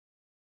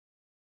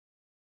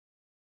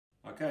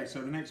Okay, so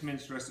the next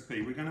minced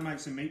recipe, we're going to make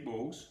some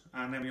meatballs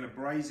and then we're going to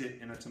braise it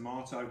in a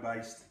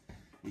tomato-based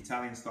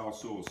Italian style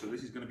sauce. So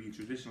this is going to be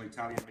traditional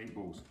Italian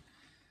meatballs.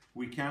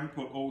 We can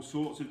put all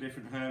sorts of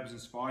different herbs and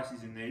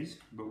spices in these,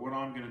 but what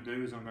I'm going to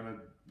do is I'm going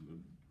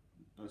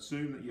to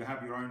assume that you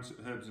have your own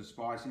herbs and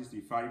spices,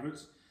 your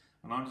favourites,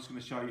 and I'm just going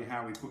to show you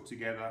how we put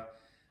together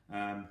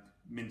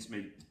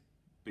mincemeat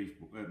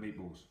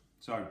meatballs.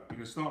 So we're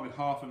going to start with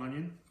half an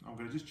onion. I'm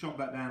going to just chop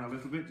that down a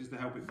little bit just to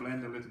help it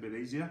blend a little bit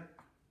easier.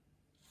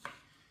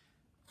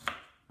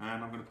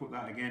 And I'm going to put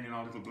that again in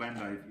our little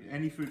blender.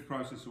 Any food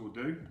processor will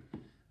do.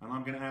 And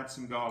I'm going to add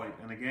some garlic.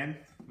 And again,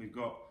 we've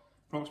got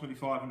approximately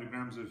 500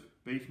 grams of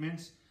beef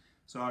mince.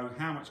 So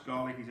how much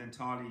garlic is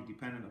entirely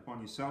dependent upon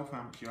yourself,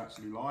 how much you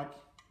actually like.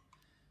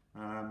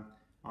 I'm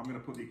going to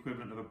put the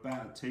equivalent of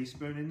about a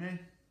teaspoon in there.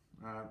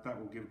 That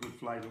will give a good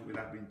flavour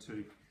without being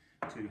too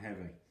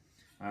heavy.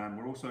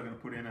 We're also going to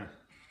put in a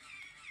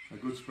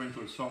good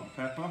sprinkle of salt and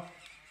pepper.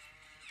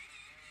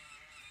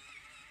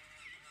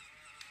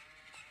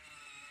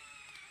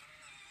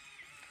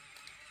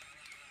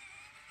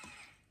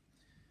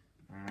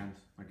 And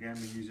again,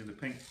 we're using the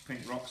pink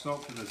rock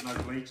salt because there's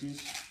no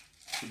bleaches.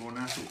 It's a more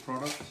natural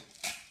product.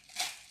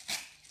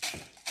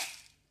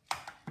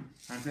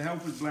 And to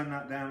help us blend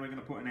that down, we're going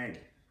to put an egg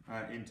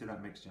into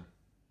that mixture.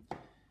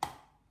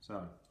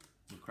 So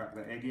we'll crack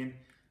that egg in,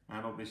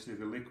 and obviously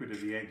the liquid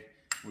of the egg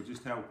will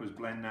just help us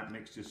blend that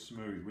mixture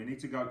smooth. We need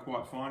to go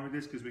quite fine with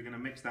this because we're going to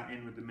mix that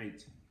in with the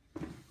meat.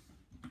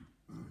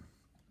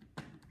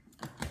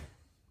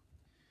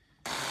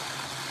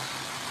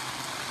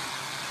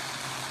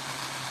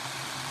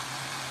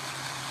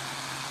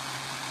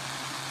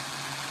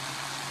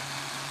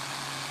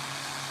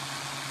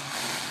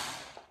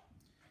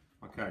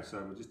 Okay,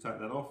 so we'll just take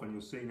that off and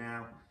you'll see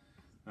now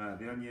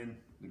the onion,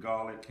 the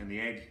garlic and the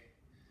egg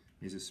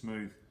is a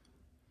smooth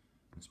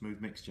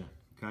mixture.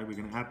 Okay, we're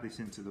going to add this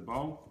into the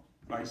bowl.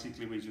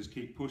 Basically we just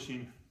keep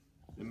pushing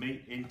the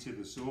meat into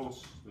the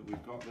sauce that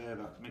we've got there,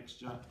 that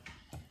mixture,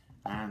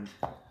 and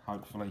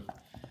hopefully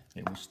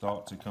it will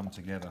start to come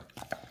together.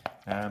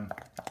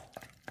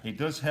 It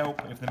does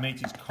help if the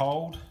meat is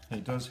cold.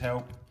 It does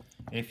help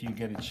if you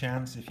get a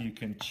chance, if you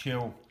can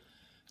chill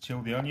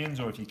the onions,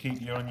 or if you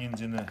keep your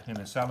onions in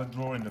a salad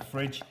drawer in the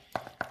fridge,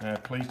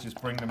 please just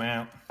bring them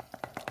out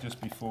just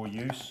before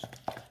use.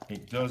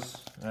 It does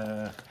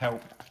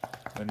help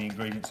when the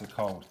ingredients are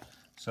cold.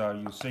 So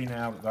you'll see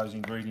now that those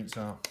ingredients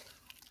are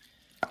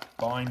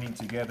binding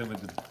together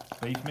with the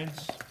beef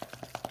mince,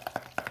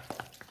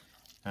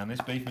 and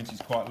this beef mince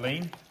is quite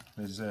lean.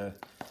 There's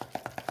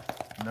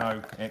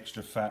no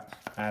extra fat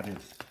added.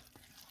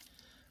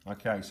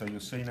 Okay, so you'll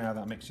see now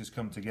that mixture's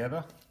come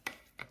together,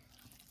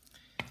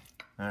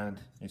 and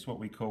it's what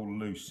we call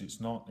loose. It's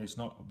not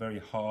very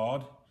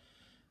hard,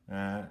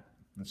 and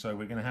so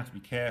we're going to have to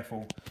be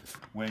careful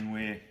when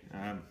we're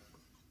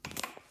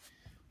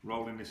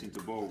rolling this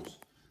into balls.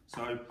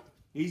 So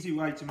easy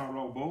way to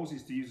roll balls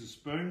is to use a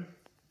spoon,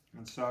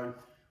 and so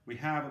we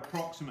have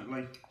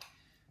approximately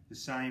the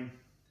same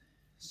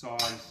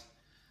size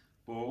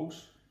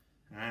balls,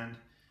 and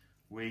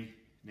we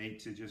need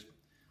to just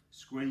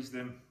squeeze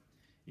them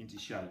into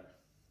shape.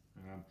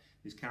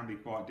 This can be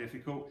quite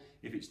difficult.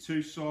 If it's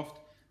too soft,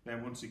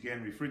 then once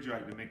again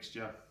refrigerate the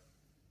mixture,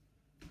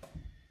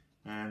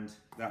 and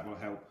that will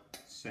help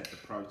set the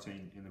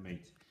protein in the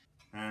meat.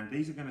 And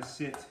these are going to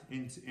sit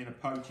in a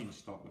poaching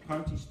stock. The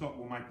poaching stock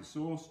will make the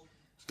sauce.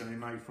 It's going to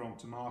be made from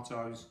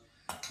tomatoes,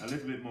 a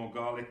little bit more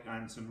garlic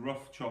and some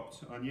rough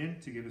chopped onion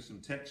to give us some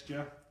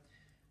texture.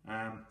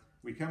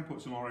 We can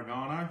put some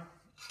oregano,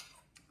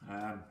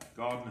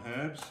 garden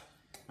herbs,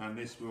 and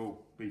this will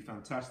be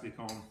fantastic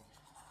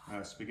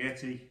on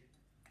spaghetti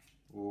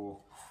or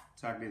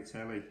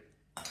tagliatelle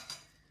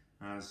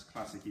as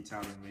classic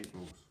Italian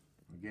meatballs.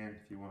 Again,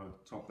 if you want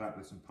to top that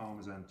with some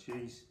Parmesan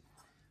cheese,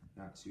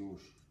 that's your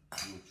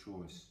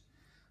choice.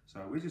 So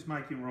we're just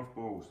making rough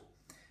balls.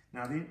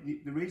 Now the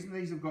reason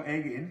these have got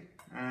egg in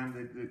and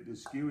the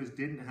skewers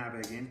didn't have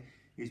egg in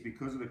is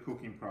because of the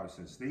cooking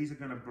process. These are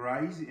going to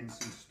braise in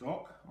some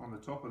stock on the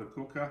top of the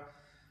cooker,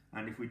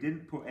 and if we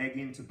didn't put egg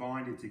in to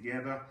bind it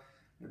together,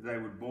 they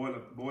would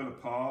boil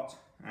apart,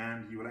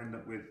 and you will end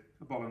up with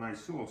a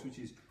bolognese sauce, which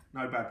is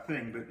no bad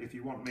thing, but if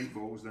you want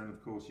meatballs, then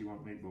of course you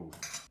want meatballs.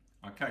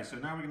 Okay, so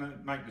now we're going to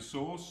make the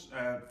sauce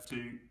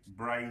to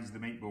braise the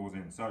meatballs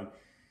in. So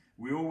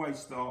we always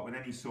start with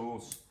any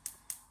sauce,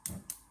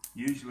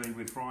 usually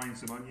with frying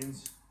some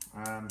onions.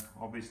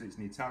 Obviously it's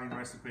an Italian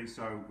recipe,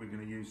 so we're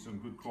going to use some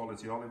good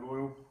quality olive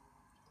oil.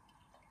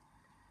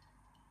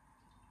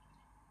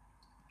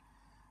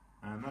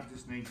 And that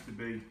just needs to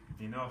be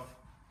enough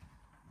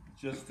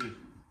just to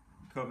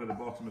cover the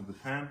bottom of the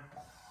pan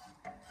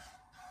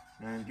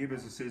and give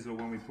us a sizzle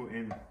when we put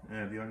in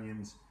the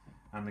onions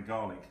and the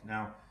garlic.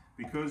 Now,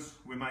 because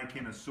we're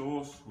making a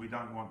sauce, we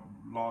don't want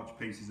large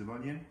pieces of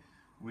onion.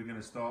 We're going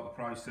to start the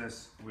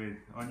process with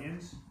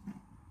onions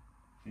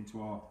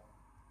into our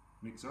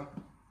mixer,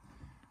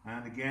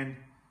 and again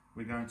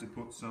we're going to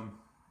put some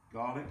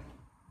garlic,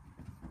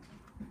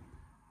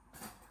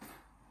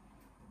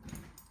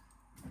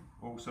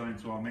 also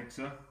into our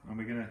mixer, and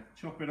we're going to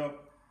chop it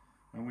up,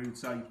 and we would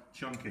say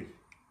chunky,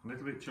 a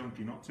little bit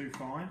chunky, not too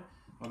fine,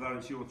 although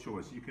it's your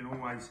choice. You can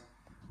always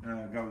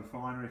go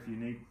finer if you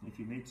need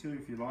to,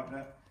 if you like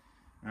that.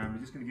 We're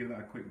just going to give that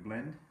a quick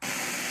blend. There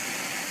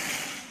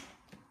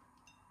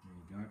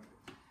you go.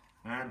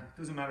 And it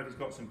doesn't matter if it's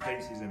got some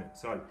pieces in it.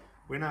 So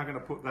we're now going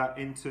to put that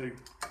into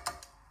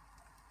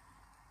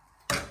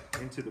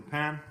the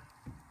pan,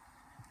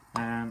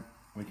 and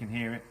we can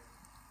hear it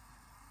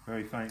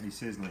very faintly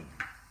sizzling.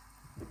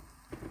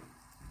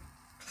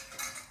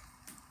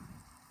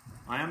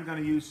 I am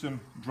going to use some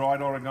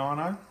dried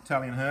oregano,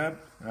 Italian herb.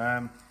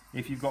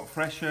 If you've got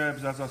fresh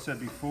herbs, as I said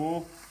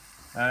before,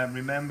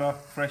 remember,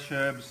 fresh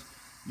herbs,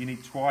 you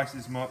need twice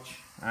as much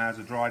as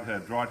a dried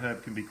herb. Dried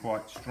herb can be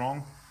quite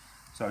strong,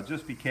 so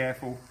just be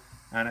careful.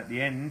 And at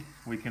the end,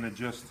 we can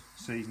adjust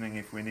seasoning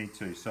if we need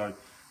to. So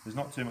there's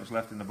not too much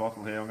left in the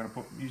bottle here. I'm going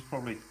to use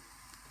probably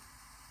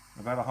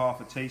about a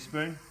half a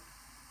teaspoon.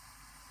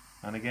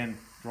 And again,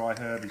 dry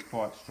herb is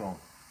quite strong.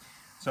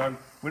 So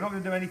we're not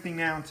going to do anything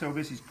now until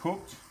this is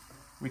cooked.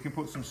 We can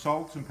put some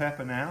salt and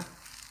pepper now.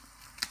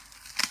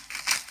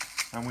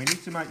 And we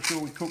need to make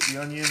sure we cook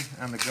the onion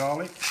and the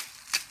garlic,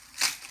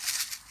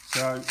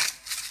 so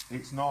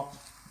it's not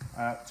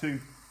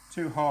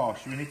too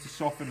harsh. We need to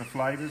soften the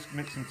flavours,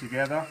 mix them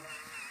together.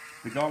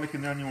 The garlic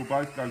and the onion will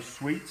both go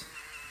sweet,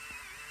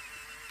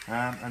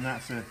 and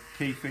that's a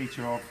key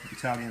feature of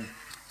Italian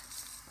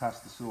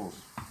pasta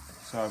sauce.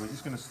 So we're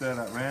just going to stir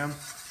that round,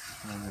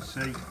 and you'll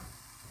see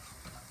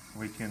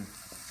we can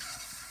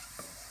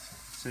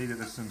see that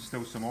there's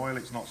still some oil.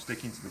 It's not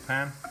sticking to the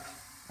pan.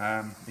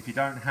 If you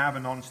don't have a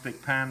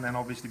non-stick pan, then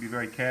obviously be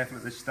very careful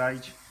at this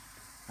stage.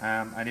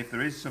 And if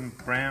there is some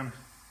brown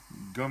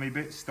gummy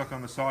bits stuck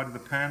on the side of the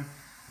pan,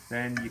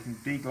 then you can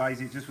deglaze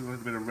it just with a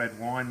little bit of red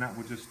wine. That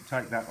will just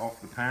take that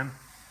off the pan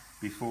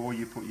before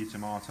you put your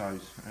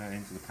tomatoes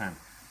into the pan.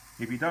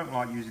 If you don't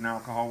like using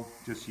alcohol,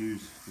 just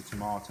use the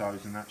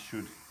tomatoes, and that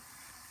should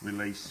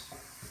release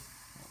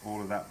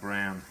all of that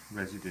brown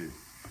residue.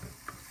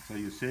 So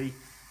you'll see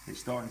it's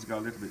starting to go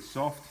a little bit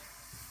soft.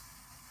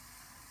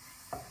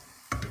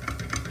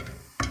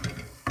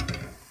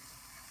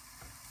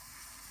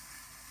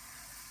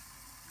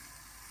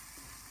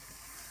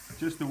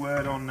 Just a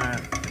word on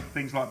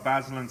things like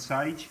basil and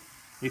sage.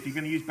 If you're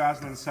going to use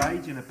basil and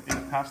sage in a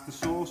pasta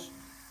sauce,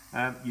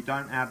 you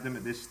don't add them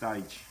at this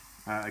stage.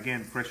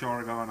 Again, fresh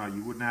oregano,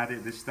 you wouldn't add it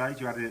at this stage,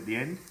 you add it at the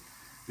end,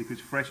 because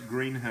fresh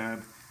green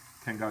herb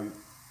can go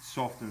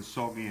soft and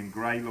soggy and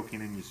grey looking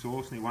in your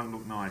sauce, and it won't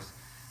look nice.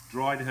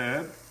 Dried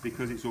herb,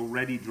 because it's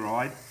already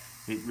dried,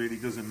 it really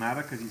doesn't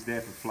matter because it's there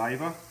for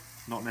flavour,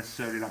 not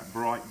necessarily that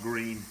bright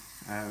green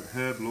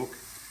herb look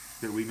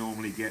that we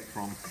normally get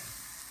from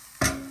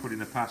putting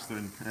the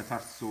pasta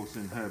sauce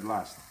in herb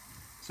last.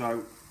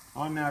 So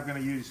I'm now going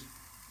to use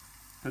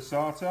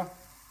passata,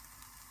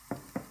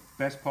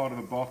 best part of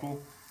a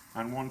bottle,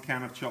 and 1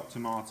 can of chopped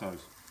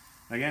tomatoes.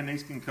 Again,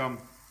 these can come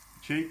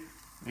cheap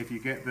if you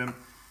get them.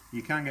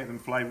 You can get them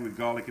flavoured with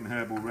garlic and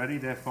herb already,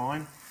 they're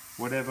fine,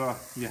 whatever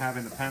you have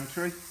in the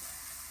pantry.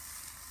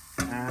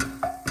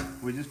 And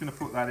we're just going to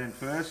put that in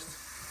first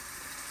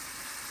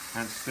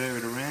and stir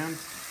it around,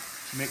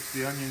 mix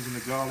the onions and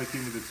the garlic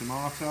in with the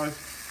tomato,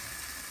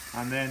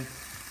 and then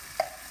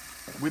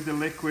with the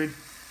liquid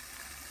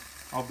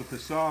of the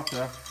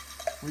passata,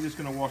 we're just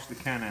going to wash the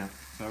can out.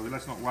 So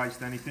let's not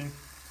waste anything.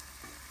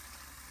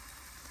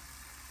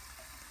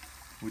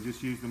 We'll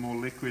just use the more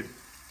liquid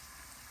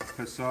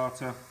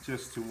passata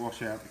just to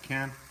wash out the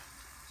can.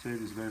 See,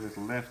 there's very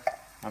little left,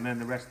 and then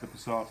the rest of the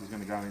passata is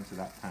going to go into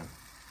that pan.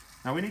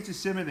 Now we need to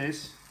simmer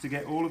this to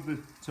get all of the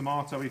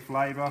tomatoey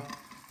flavour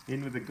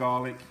in with the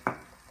garlic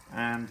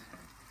and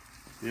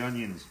the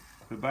onions.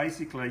 But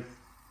basically,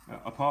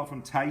 apart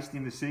from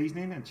tasting the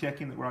seasoning and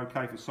checking that we're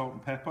okay for salt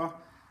and pepper,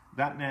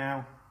 that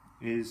now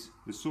is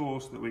the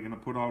sauce that we're going to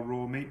put our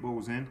raw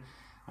meatballs in,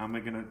 and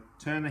we're going to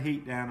turn the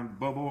heat down and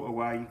bubble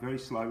away very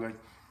slowly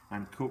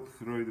and cook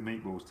through the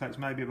meatballs. It takes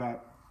maybe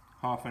about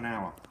half an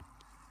hour,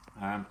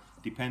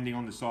 depending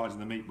on the size of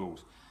the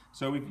meatballs.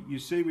 So you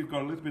see we've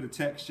got a little bit of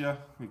texture,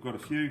 we've got a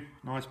few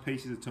nice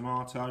pieces of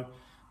tomato,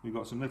 we've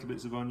got some little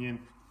bits of onion,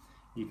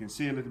 you can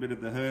see a little bit of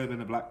the herb and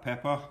the black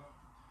pepper,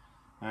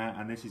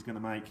 and this is going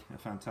to make a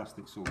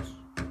fantastic sauce.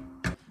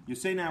 You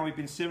see now we've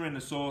been simmering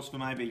the sauce for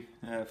maybe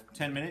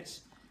 10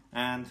 minutes,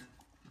 and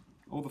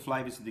all the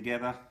flavours are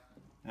together,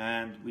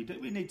 and we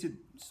need to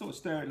sort of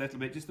stir it a little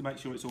bit just to make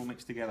sure it's all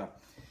mixed together.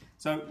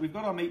 So we've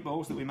got our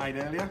meatballs that we made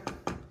earlier,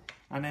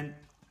 and then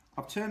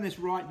I've turned this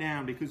right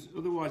down because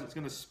otherwise it's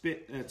going to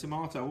spit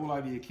tomato all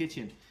over your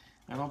kitchen,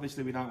 and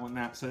obviously we don't want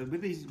that. So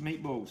with these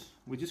meatballs,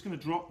 we're just going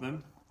to drop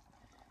them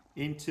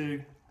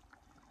into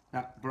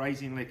that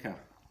braising liquor.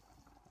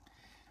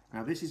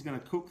 Now this is going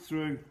to cook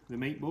through the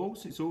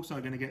meatballs. It's also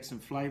going to get some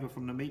flavour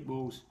from the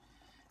meatballs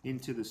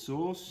into the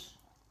sauce.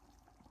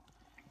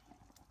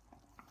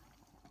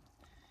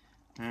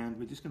 And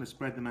we're just going to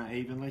spread them out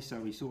evenly so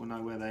we sort of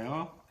know where they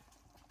are.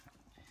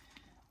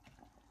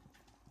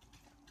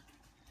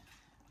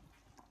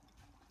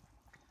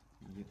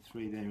 We'll get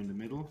 3 there in the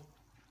middle.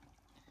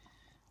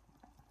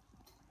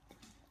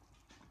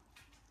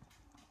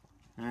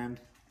 And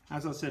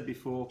as I said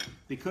before,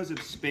 because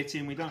of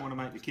spitting, we don't want to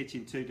make the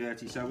kitchen too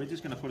dirty, so we're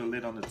just going to put a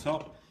lid on the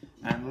top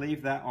and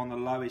leave that on the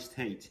lowest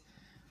heat.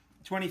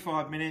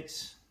 25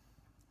 minutes,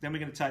 then we're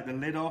going to take the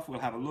lid off, we'll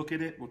have a look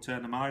at it, we'll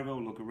turn them over,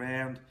 we'll look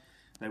around,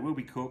 they will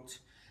be cooked,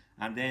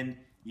 and then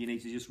you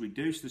need to just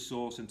reduce the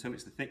sauce until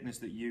it's the thickness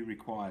that you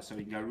require. So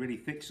you can go really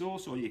thick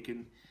sauce, or you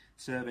can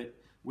serve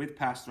it with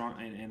pasta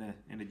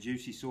in a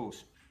juicy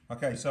sauce.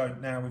 Okay, so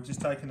now we've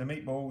just taken the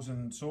meatballs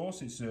and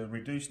sauce, it's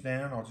reduced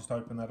down. I'll just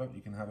open that up,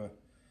 you can have a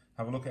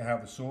look at how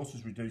the sauce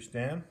is reduced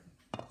down.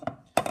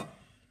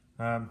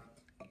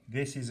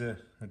 This is a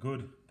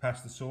good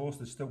pasta sauce.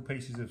 There's still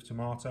pieces of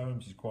tomato,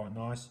 which is quite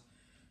nice.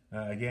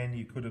 Again,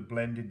 you could have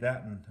blended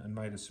that and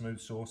made a smooth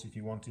sauce if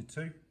you wanted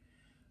to.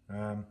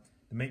 The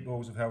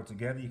meatballs have held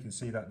together, you can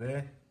see that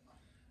there.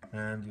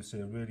 And you'll see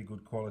a really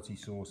good quality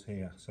sauce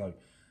here. So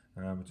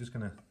we're just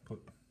going to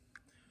put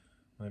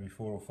maybe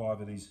 4 or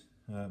 5 of these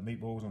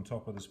meatballs on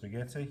top of the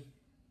spaghetti.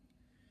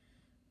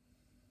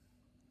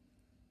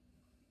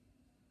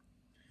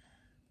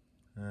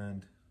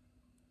 And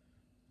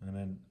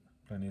then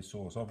plenty of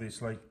sauce.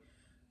 Obviously,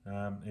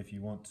 if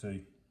you want to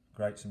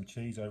grate some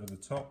cheese over the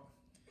top,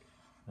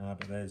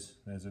 but there's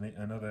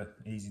another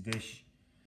easy dish